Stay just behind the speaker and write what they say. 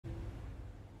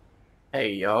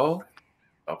Hey yo,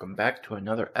 welcome back to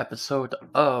another episode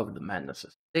of the Madness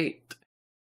Estate.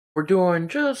 We're doing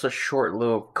just a short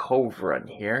little Cove run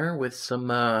here with some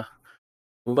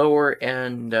lower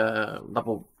end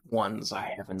level ones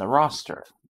I have in the roster.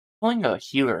 Playing a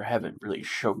healer I haven't really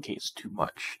showcased too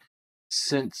much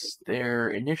since their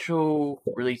initial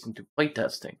release into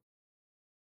playtesting.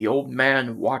 The Old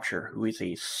Man Watcher, who is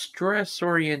a stress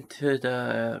oriented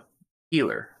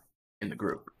healer in the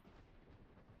group.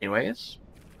 Anyways,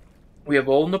 we have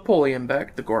old Napoleon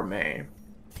back, the gourmet,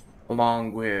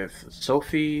 along with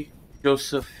Sophie,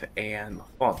 Joseph, and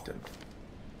Fontaine.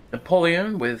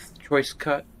 Napoleon with choice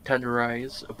cut,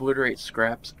 tenderize, obliterate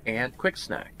scraps, and quick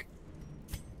snack.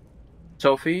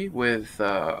 Sophie with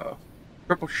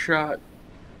triple shot,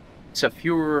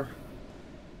 Saphur,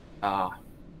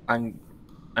 Angrizo,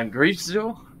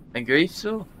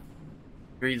 Angrizo,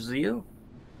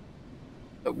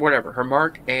 whatever, her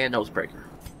mark, and nosebreaker.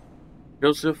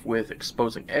 Joseph with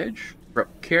Exposing Edge,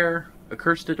 Corrupt Care,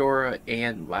 Accursed Aura,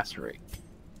 and Lacerate.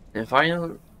 And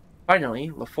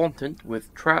finally, LaFontaine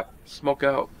with Trap, Smoke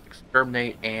Out,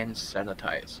 Exterminate, and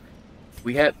Sanitize.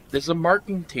 This is a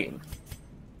marking team.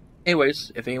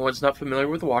 Anyways, if anyone's not familiar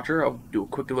with the Watcher, I'll do a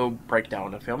quick little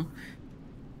breakdown of him.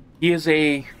 He is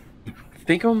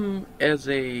think of him as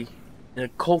an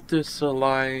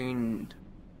occultist-aligned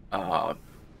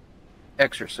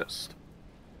exorcist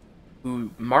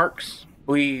who marks,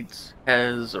 bleeds,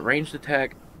 has a ranged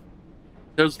attack,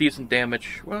 does decent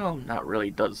damage. Well, not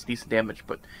really does decent damage,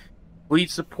 but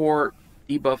bleed support,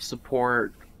 debuff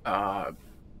support,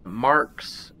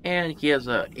 marks, and he has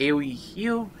a AoE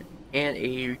heal and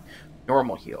a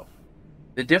normal heal.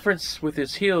 The difference with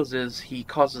his heals is he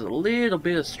causes a little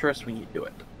bit of stress when you do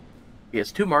it. He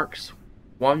has two marks,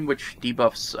 one which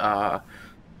debuffs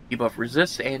debuff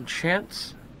resist and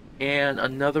chance, and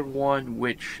another one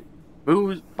which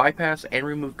moves, bypass, and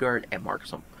remove guard and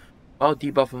marks them, while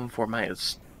debuffing them for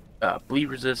minus bleed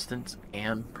resistance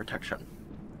and protection.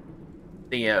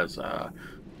 He has a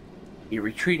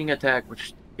retreating attack,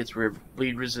 which gets rid of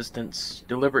bleed resistance,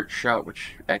 deliberate shot,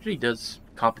 which actually does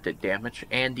competent damage,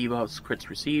 and debuffs crits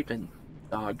received and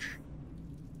dodge.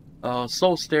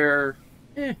 Soul Stare,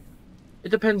 it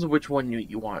depends on which one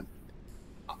you want.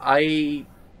 I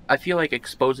feel like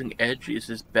Exposing Edge is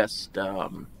his best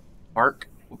mark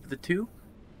of the two,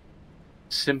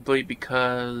 simply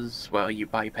because, well, you're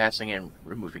bypassing and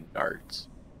removing guards.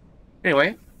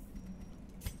 Anyway,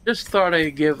 just thought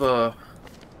I'd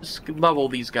just level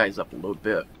these guys up a little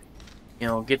bit, you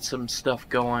know, get some stuff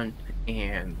going,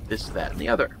 and this, that, and the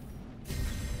other.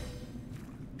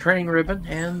 Training ribbon,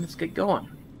 and let's get going.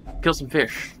 Kill some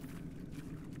fish.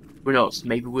 Who knows,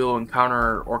 maybe we'll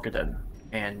encounter Orchidon,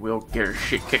 and we'll get our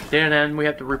shit kicked in, and we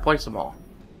have to replace them all.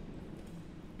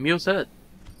 Mule's Head.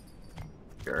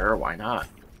 Sure, why not?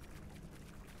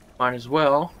 Might as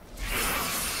well.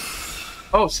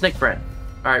 Oh, Snake Friend.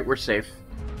 Alright, we're safe.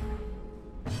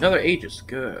 Another Aegis,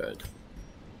 good.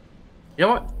 You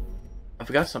know what? I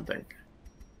forgot something.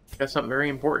 I forgot something very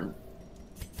important.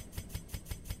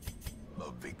 A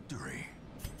victory.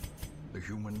 The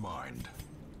human mind.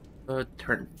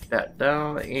 Turn that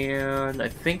down, and I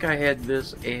think I had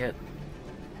this at...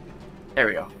 There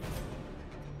we go.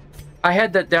 I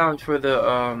had that down for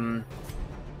the,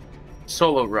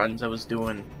 solo runs I was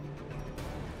doing.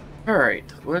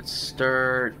 Alright, let's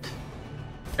start...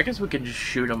 I guess we can just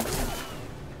shoot them.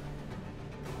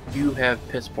 You have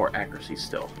piss poor accuracy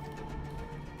still.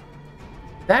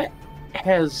 That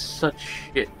has such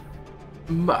shit.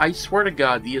 I swear to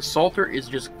God, the Assaulter is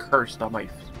just cursed on my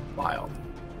file.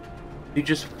 You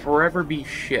just forever be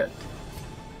shit.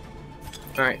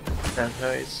 Alright,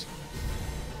 sanitize.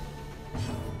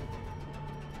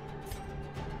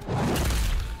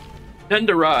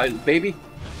 Tenderize, baby!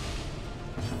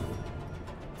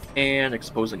 And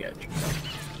Exposing Edge.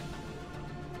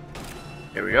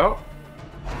 There we go.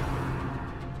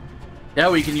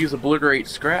 Now we can use Obliterate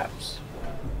Scraps.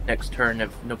 Next turn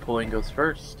if Napoleon goes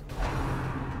first.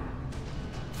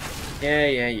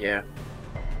 Yeah.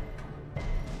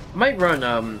 I might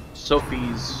run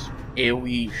Sophie's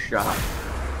AoE shot.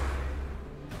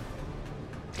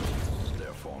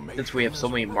 Since we have so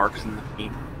many marks in the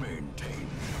team. Maintain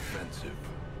offensive.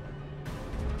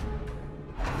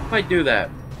 Might do that.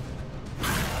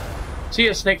 See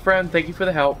ya, Snake Friend. Thank you for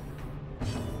the help.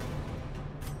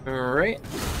 Alright.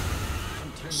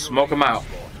 Smoke them out.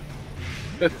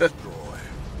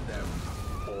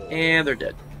 And they're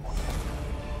dead.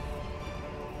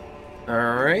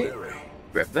 Alright.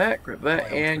 Grab that,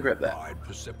 and grab that.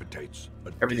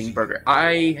 Everything burger.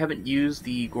 I haven't used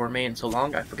the gourmet in so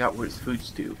long, I forgot what his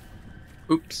foods do.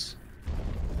 Oops.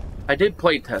 I did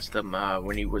play test him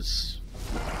when he was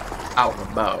out and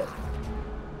about.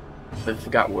 But I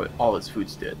forgot what all his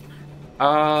foods did.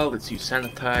 Let's use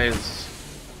sanitize.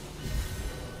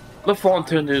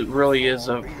 LaFontaine really is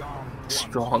a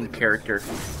strong character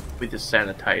with his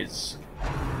sanitize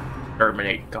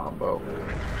terminate combo.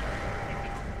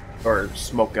 Or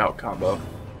smoke out combo.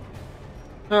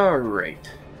 Alright.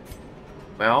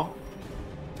 Well.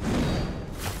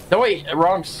 No wait,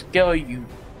 wrong skill, you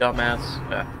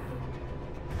dumbass.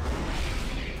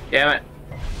 Damn it.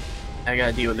 I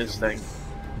gotta deal with this thing.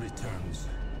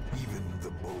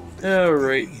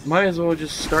 Alright, might as well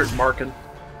just start marking.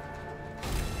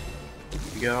 Here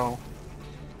we go.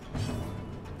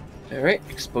 Alright,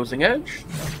 exposing edge.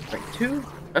 Rank 2.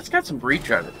 That's got some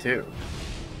reach on it too.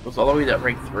 Goes all the way to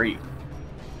rank 3.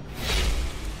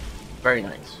 Very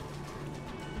nice.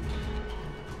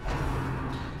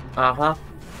 Uh-huh.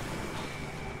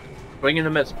 Swing and a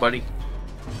miss, buddy.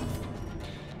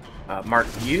 Mark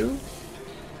you.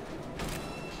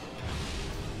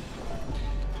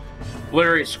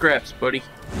 Obliterate scraps, buddy.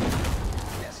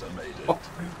 Oh,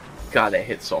 God, that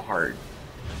hit so hard.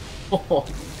 Oh,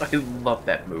 I love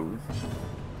that move.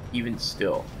 Even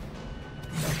still.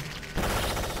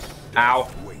 Ow.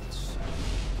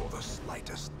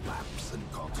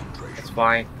 That's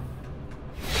fine.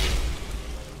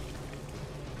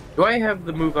 Do I have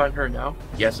the move on her now?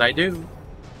 Yes, I do.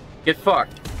 Get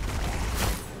fucked.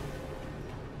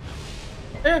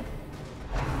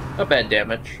 Not bad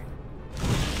damage.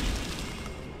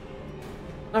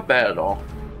 Not bad at all.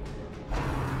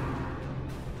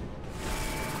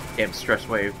 Damn stress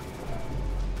wave.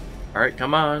 Alright,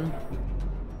 come on.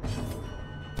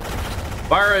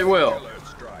 Fire at will.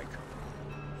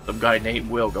 Some guy named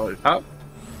Will going, huh?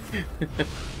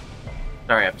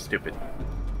 Sorry, I'm stupid.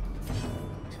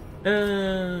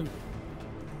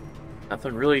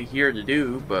 Nothing really here to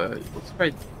do, but let's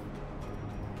try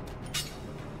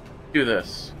do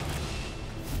this.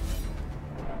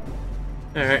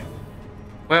 Alright.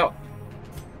 Well,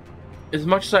 as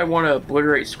much as I want to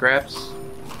obliterate scraps,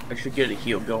 I should get a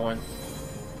heal going.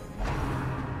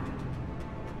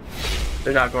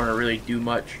 They're not going to really do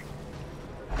much.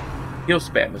 Heal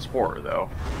spam is horror, though.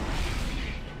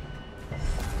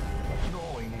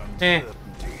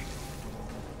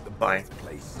 Fine.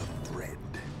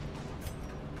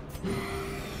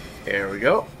 There we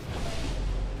go.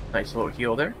 Nice little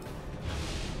heal there.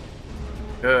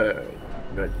 Good.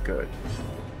 Good, good.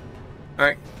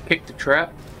 Alright, kick the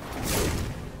trap.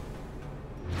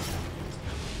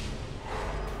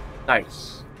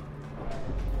 Nice.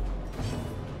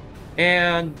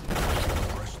 And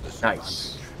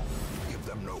nice. Give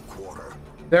them no quarter.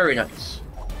 Very nice.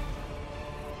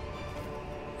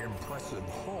 Impressive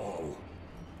haul.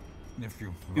 If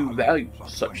you value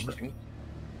such thing.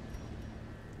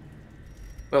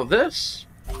 Well, this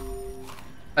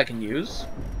I can use.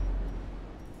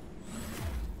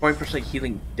 20%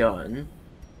 healing done.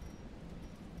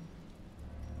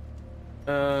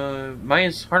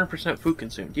 Minus 100% food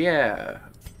consumed. Yeah,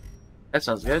 that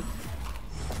sounds good.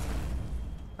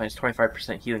 Minus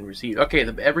 25% healing received. Okay,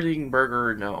 the everything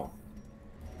burger, no.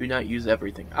 Do not use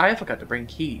everything. I forgot to bring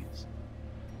keys.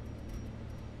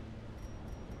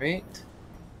 Right.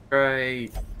 Try.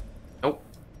 Nope.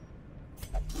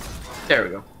 There we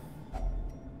go.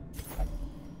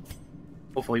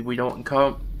 Hopefully we don't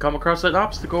come across an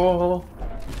obstacle.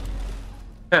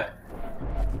 Heh.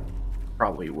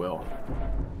 Probably will.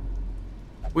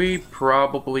 We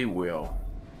probably will.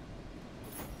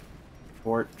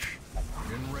 Torch.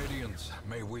 In radiance,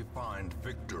 may we find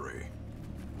victory.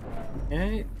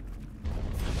 Okay.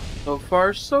 So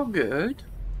far, so good.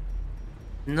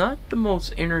 Not the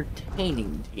most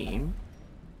entertaining team,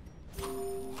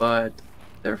 but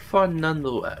they're fun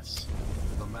nonetheless.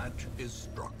 The match is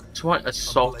struck. Just want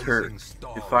Assaulter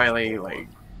to finally, like,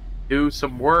 do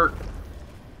some work.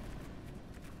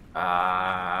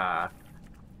 I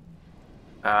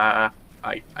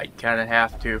kinda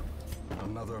have to.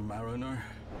 Another mariner.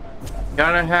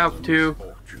 Kinda have to.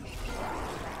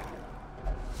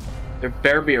 There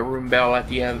better be a room bell at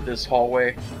the end of this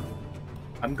hallway.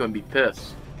 I'm gonna be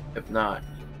pissed if not.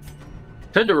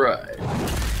 Tender ride.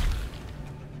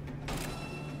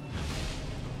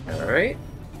 Alright.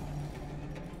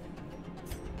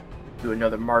 Do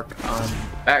another mark on the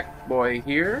back boy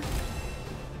here.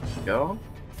 Go.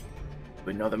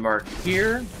 Do another mark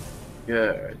here.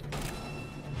 Good.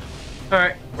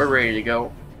 Alright, we're ready to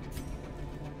go.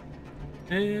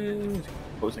 And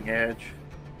closing edge.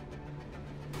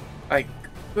 I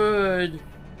could.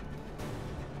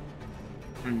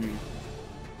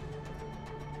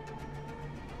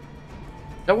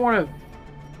 Don't want to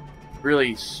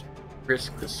really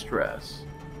risk the stress.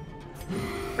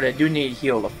 But I do need to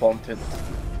heal the fountain.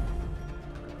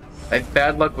 I have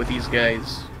bad luck with these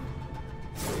guys.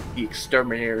 The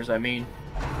exterminators, I mean.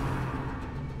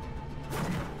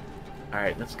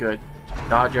 Alright, that's good.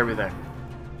 Dodge everything.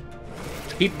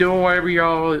 Keep doing whatever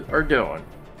y'all are doing.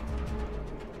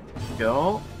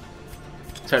 Go.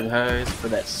 Sanitize for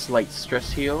that slight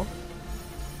stress heal.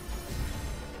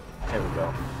 There we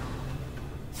go.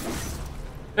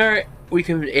 Alright, we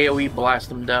can AoE blast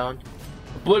them down.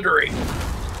 Obliterate!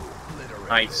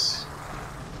 Nice.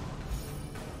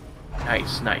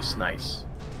 Nice, nice, nice.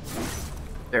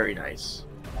 Very nice.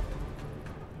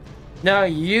 Now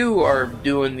you are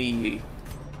doing the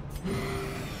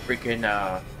freaking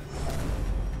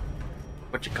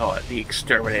what you call it, the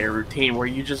exterminator routine where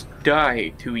you just die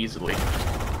too easily.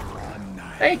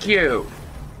 Thank you!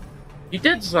 You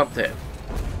did something!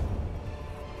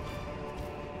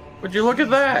 Would you look at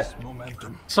that?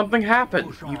 Something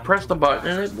happened. You pressed the button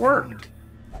and it worked.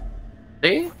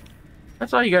 See?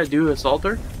 That's all you gotta do,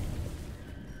 Assaulter.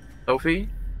 Sophie?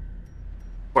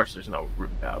 Of course there's no root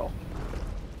battle.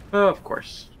 Oh, of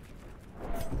course.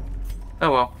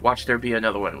 Oh well, watch there be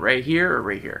another one. Right here or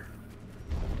right here?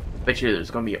 Bet you there's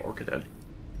gonna be an Orchid.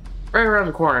 Right around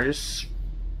the corner, just...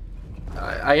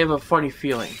 I have a funny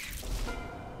feeling.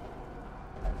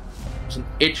 There's an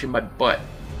itch in my butt.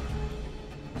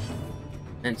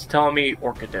 And it's telling me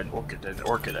Orchid, Orchid,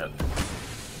 Orchid.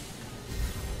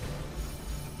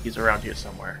 He's around here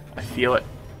somewhere. I feel it.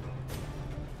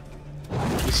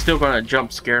 He's still gonna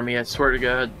jump scare me, I swear to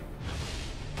God.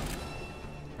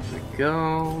 Here we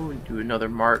go. Do another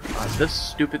mark on this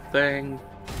stupid thing.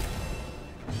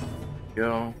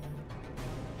 Go.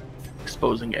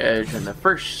 Exposing edge in the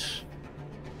first.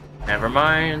 Never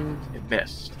mind. It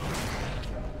missed.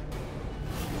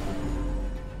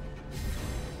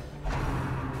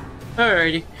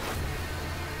 Alrighty.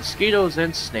 Mosquitoes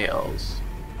and snails.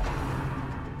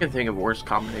 I can think of worse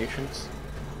combinations.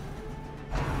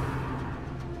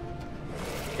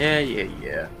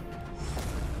 Yeah.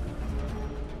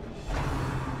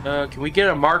 Can we get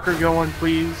a marker going,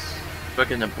 please? So I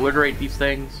can obliterate these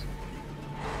things.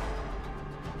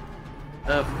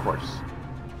 Of course.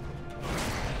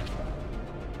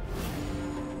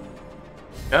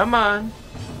 Come on.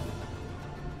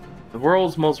 The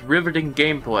world's most riveting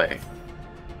gameplay.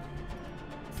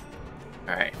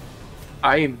 Alright.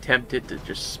 I am tempted to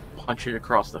just punch it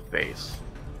across the face.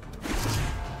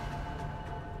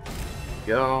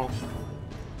 Go.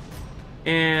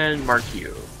 And mark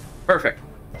you. Perfect.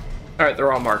 Alright,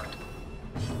 they're all marked.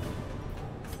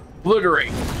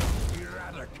 Obliterate.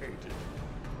 Eradicated.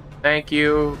 Thank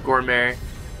you, Gourmet.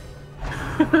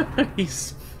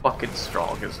 He's fucking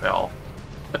strong as hell.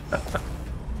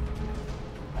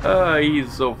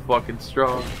 He's so fucking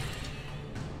strong.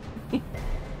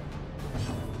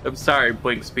 I'm sorry,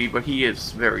 Blink Speed, but he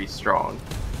is very strong.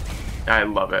 I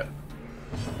love it.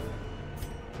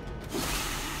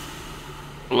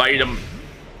 Blight him.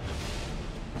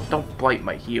 Don't blight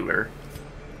my healer.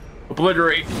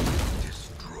 Obliterate.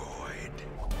 Destroyed.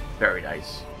 Very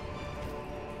nice.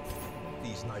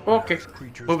 Okay,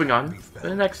 moving on to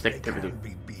the next activity.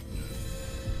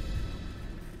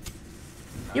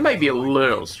 You might be a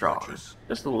little strong.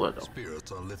 Just a little.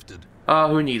 Spirits are lifted.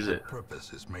 Who needs it?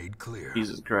 Purpose is made clear.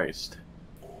 Jesus Christ.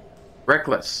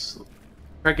 Reckless.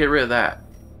 Try to get rid of that.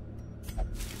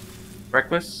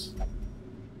 Reckless?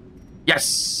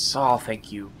 Yes! Oh,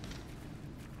 thank you.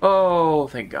 Oh,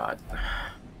 thank God.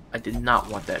 I did not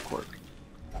want that quirk.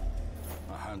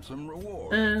 A handsome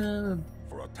reward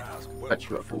for a task well touch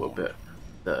you up a little bit.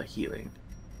 The healing.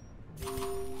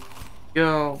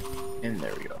 Go. And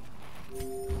there we go.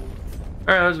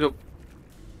 Alright, let's go.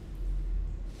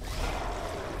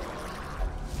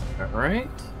 Alright.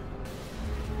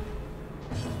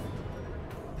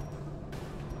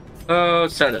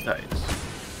 Sanitize.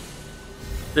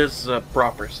 This is a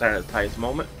proper sanitize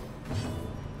moment.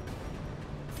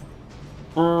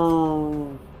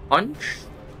 Punch?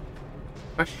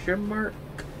 Question mark?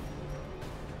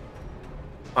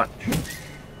 Punch.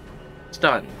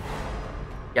 Stun.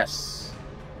 Yes.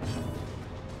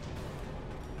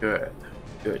 Good.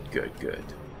 Good.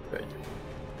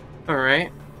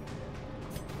 Alright.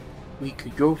 We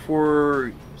could go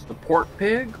for support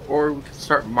pig, or we could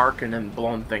start marking and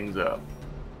blowing things up.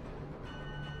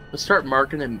 Let's start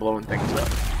marking and blowing things up.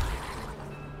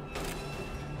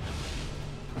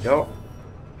 Go.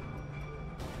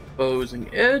 Exposing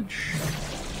edge.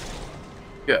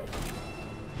 Good.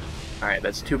 Alright,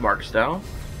 that's 2 marks down.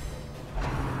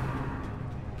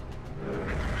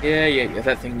 Yeah,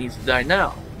 that thing needs to die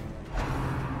now.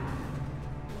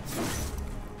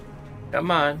 Come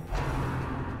on.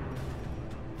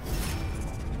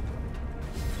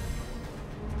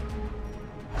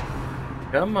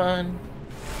 Come on.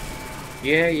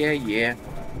 Yeah, yeah, yeah.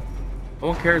 No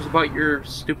one cares about your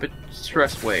stupid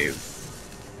stress wave.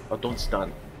 Oh, don't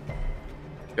stun.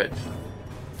 Good.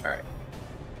 Alright.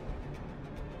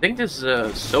 I think this is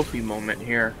a Sophie moment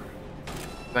here.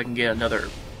 If I can get another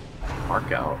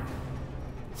mark out.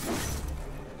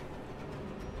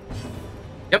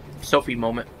 Yep, Sophie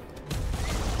moment.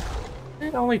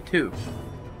 And only 2.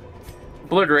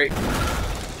 Obliterate.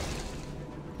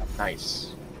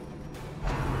 Nice.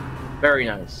 Very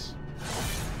nice.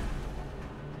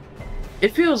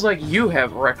 It feels like you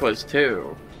have Reckless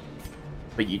too.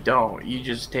 But you don't. You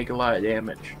just take a lot of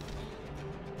damage.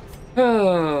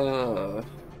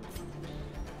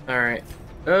 Alright.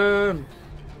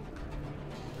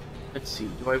 Let's see.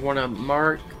 Do I want to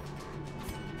mark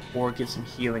or get some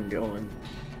healing going?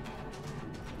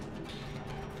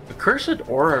 The Cursed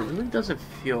Aura really doesn't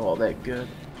feel all that good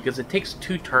because it takes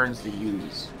 2 turns to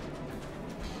use.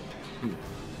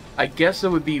 I guess it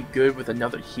would be good with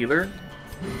another healer.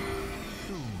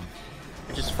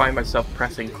 I just find myself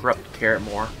pressing Corrupt Care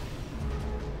more.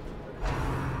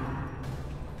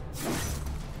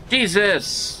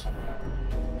 Jesus!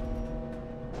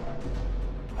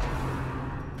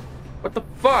 What the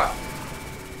fuck?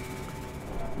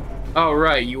 Oh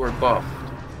right, you were buffed.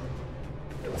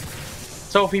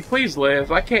 Sophie, please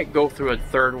live. I can't go through a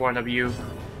 3rd one of you.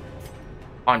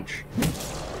 Punch.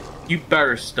 You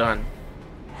better stun.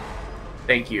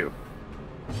 Thank you.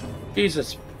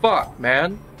 Jesus fuck,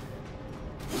 man.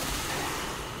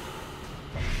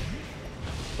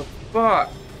 The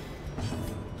fuck?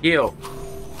 Heal.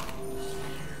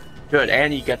 Good,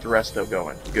 and you get the resto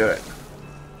going. Good.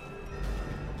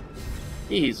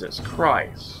 Jesus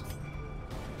Christ.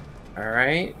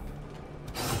 Alright.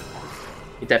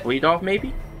 Get that bleed off,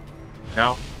 maybe?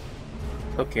 No?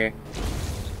 Okay.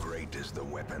 Great is the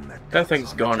weapon that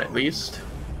thing's gone at least.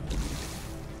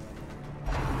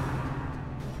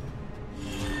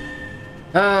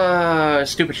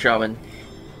 Stupid shaman.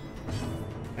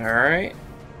 Alright.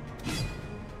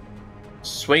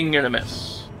 Swing and a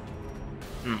miss.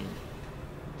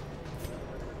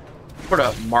 Put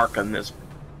a mark on this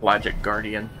Pelagic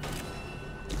Guardian.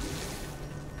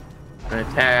 An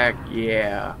attack,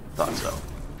 yeah, thought so.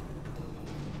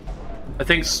 I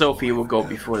think Sophie will go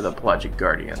before the Pelagic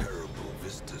Guardian.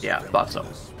 Yeah, thought so.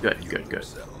 Good, good, good.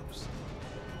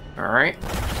 Alright.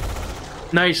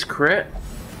 Nice crit.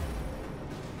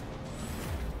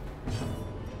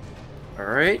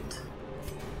 Alright.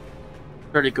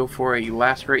 Try to go for a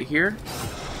lacerate here.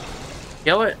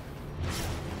 Kill it.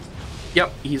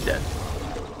 Yep, he's dead.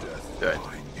 Good.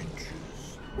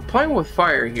 We're playing with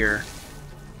fire here.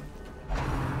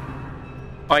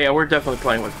 Oh yeah, we're definitely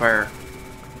playing with fire.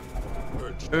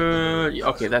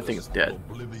 Okay, that thing is dead.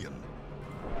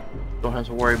 Don't have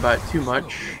to worry about it too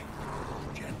much.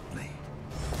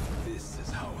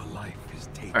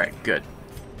 Alright, good.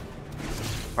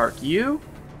 Mark you.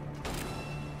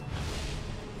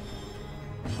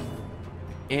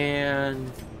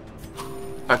 And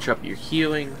touch up your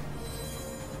healing.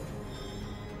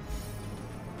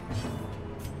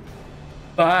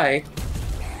 Bye.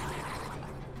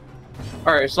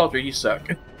 Alright, Assaulter, you suck.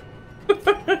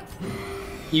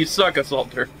 You suck,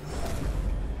 Assaulter.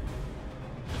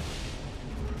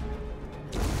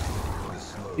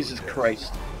 Jesus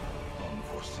Christ.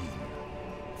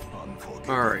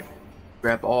 Alright.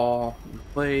 Grab all in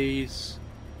place.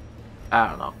 I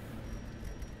don't know.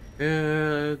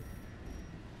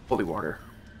 Holy water.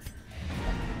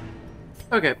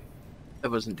 Okay.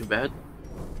 That wasn't too bad.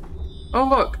 Oh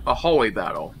look! A hallway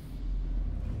battle.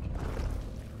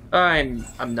 I'm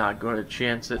not going to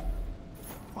chance it.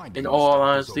 In all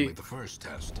honesty. The first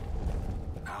test.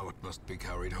 Now it must be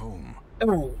carried home.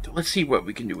 Oh, let's see what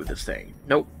we can do with this thing.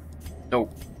 Nope.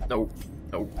 Nope. Nope.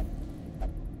 Nope.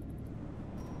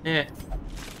 Eh.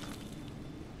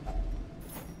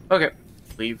 Okay.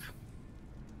 Leave.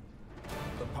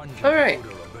 Alright.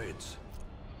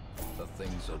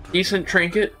 Decent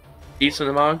trinket. Decent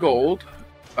amount of gold.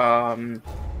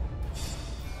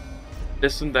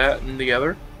 This and that and the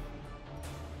other.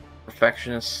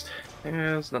 Perfectionist.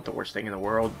 It's not the worst thing in the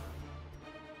world.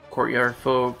 Courtyard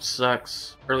folk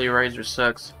sucks. Early riser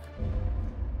sucks.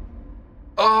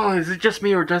 Oh, is it just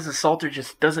me or does the Salter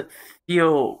just doesn't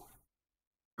feel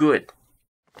good?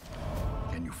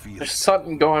 Can you feel There's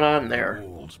something going on there.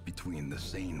 Walls between the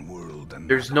sane world and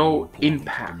there's no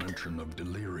impact. Dimension of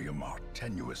delirium are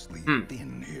tenuously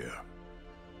thin here.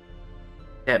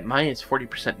 At minus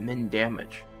 40% min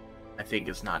damage, I think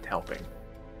is not helping.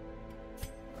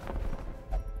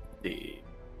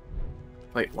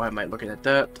 Wait, why am I looking at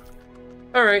that?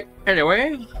 Alright,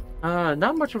 anyway,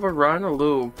 Not much of a run, a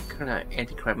little kind of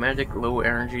anticlimactic, low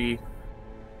energy.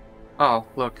 Oh,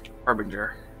 look,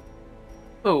 Harbinger.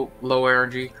 Oh, low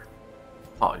energy.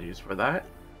 Apologies for that.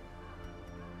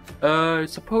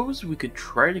 Suppose we could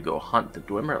try to go hunt the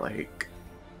Dwimmer Lake.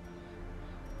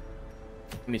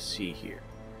 Let me see here.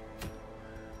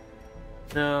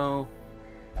 No.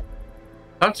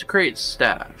 Consecrate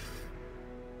staff.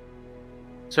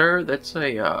 Sir, that's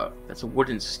a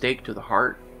wooden stake to the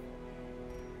heart.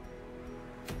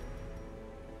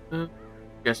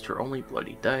 Gesture only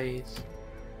bloody dice.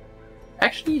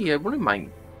 Actually, I wouldn't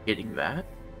mind getting that.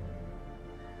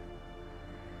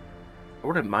 I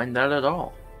wouldn't mind that at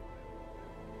all.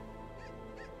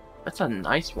 That's a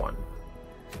nice one.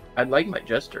 I'd like my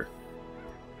Jester.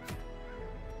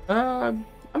 I'm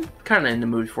kind of in the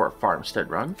mood for a farmstead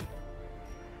run.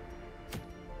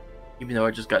 Even though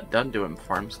I just got done doing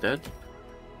farmstead.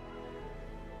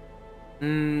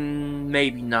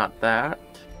 Maybe not that.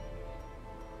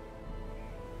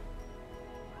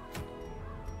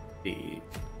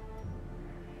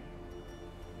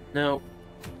 No.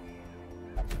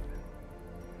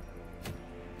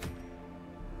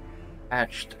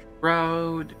 Hatched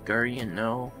Shroud, Guardian,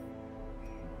 no.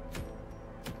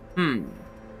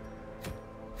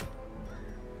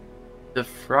 The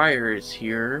Friar is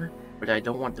here, but I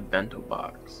don't want the bento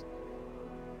box.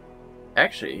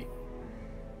 Actually.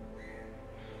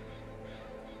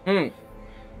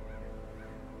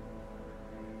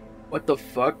 What the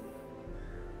fuck?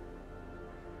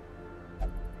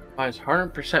 Minus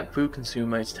 100% food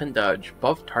consumed, minus 10 dodge,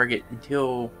 buff target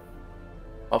until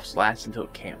buffs last until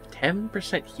camp.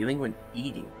 10% healing when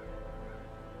eating.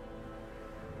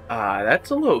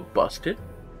 That's a little busted.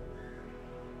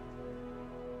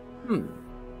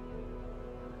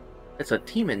 That's a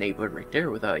team enabler right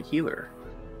there without a healer.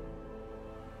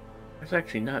 That's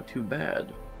actually not too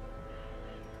bad.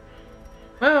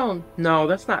 Well, no,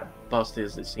 that's not busted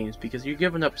as it seems, because you're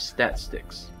giving up stat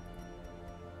sticks.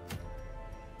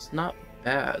 It's not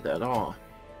bad at all.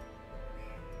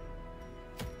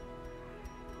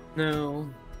 No.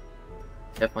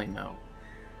 Definitely no.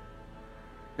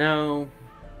 No.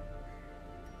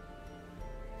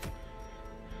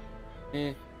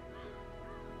 That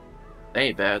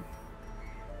ain't bad.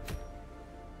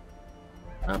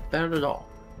 Not bad at all.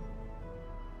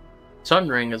 Sun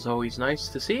Ring is always nice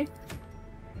to see.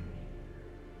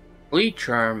 Bleed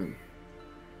Charm.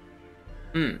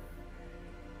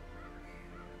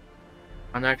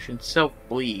 On action,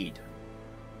 self-bleed.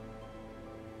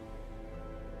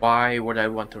 Why would I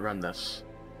want to run this?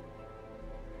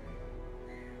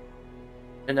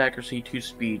 10 accuracy, 2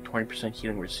 speed, 20%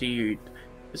 healing received.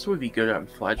 This would be good on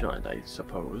Flagellant, I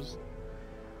suppose.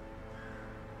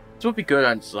 This would be good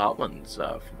on Zotland's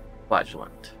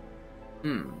Flagellant.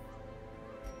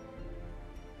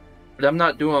 But I'm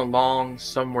not doing a long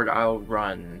Somewhere I'll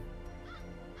run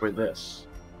for this.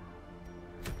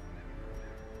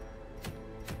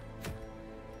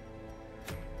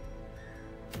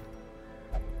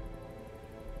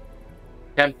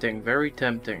 Tempting, very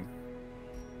tempting.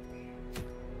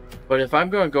 But if I'm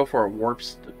going to go for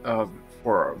a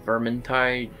for a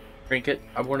Vermintide trinket,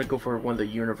 I want to go for one of the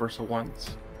universal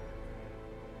ones,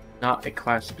 not a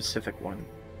class-specific one.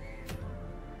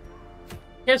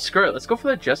 Yeah, screw it. Let's go for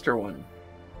the Jester one.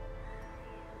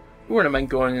 I wouldn't mind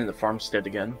going in the farmstead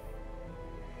again.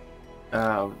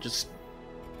 Just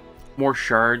more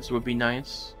shards would be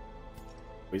nice.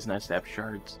 Always nice to have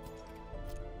shards.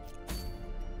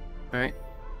 Alright.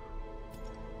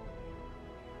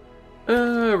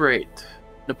 Right.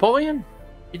 Napoleon,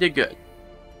 you did good.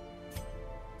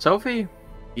 Sophie,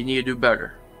 you need to do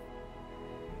better.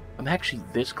 I'm actually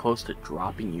this close to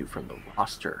dropping you from the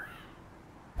roster.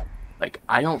 Like,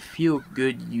 I don't feel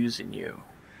good using you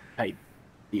type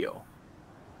deal.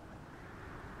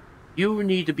 You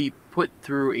need to be put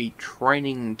through a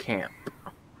training camp.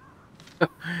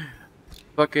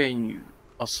 Fucking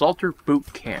Assaulter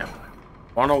Boot Camp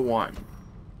 101.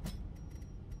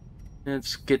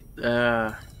 Let's get,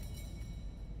 There's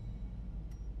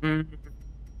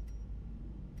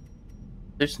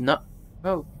not...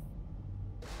 Oh.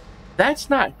 That's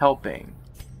not helping.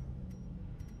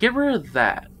 Get rid of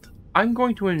that. I'm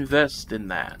going to invest in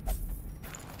that.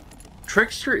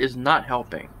 Trickster is not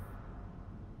helping.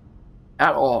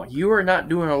 At all. You are not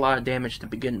doing a lot of damage to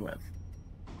begin with.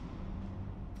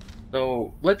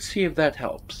 So, let's see if that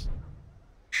helps.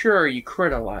 Sure, you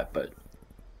crit a lot, but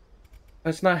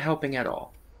that's not helping at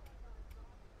all.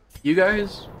 You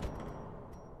guys,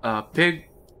 Pig,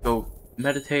 go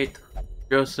meditate.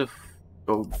 Joseph,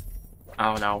 go,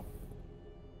 I don't know,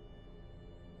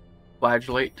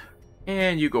 flagellate.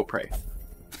 And you go pray.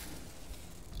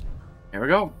 There we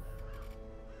go.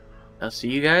 I'll see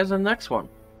you guys in the next one.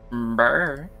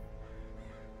 Bye.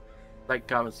 Like,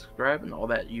 comment, subscribe, and all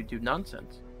that YouTube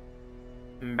nonsense.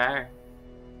 Bye.